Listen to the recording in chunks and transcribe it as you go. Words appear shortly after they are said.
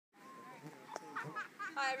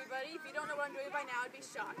Hi everybody, if you don't know what I'm doing by now, I'd be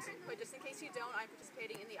shocked. But just in case you don't, I'm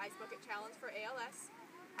participating in the Ice Bucket Challenge for ALS.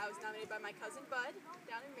 I was nominated by my cousin Bud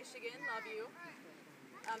down in Michigan, love you.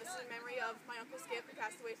 This is in memory of my Uncle Skip who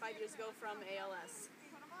passed away 5 years ago from ALS.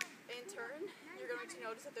 In turn, you're going to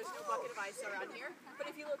notice that there's no bucket of ice around here, but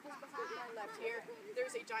if you look just behind my left here,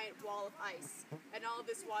 there's a giant wall of ice, and all of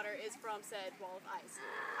this water is from said wall of ice.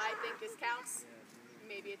 I think this counts,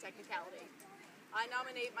 maybe a technicality. I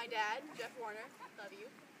nominate my dad, Jeff Warner, love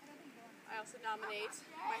you. I also nominate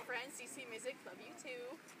my friend Cece Messik, love you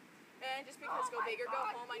too. And just because go big or go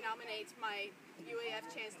home, I nominate my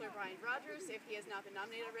UAF Chancellor Brian Rogers if he has not been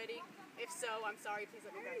nominated already. If so, I'm sorry, please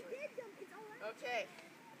let me graduate. Okay.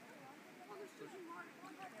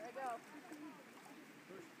 Here I go.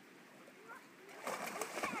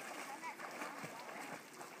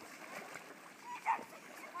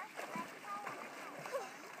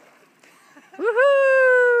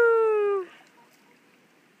 Woohoo!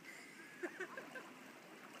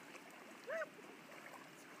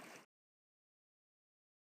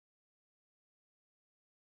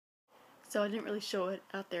 So I didn't really show it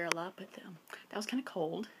out there a lot, but that was kind of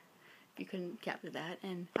cold, if you couldn't capture that.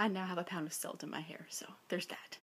 And I now have a pound of salt in my hair, so there's that.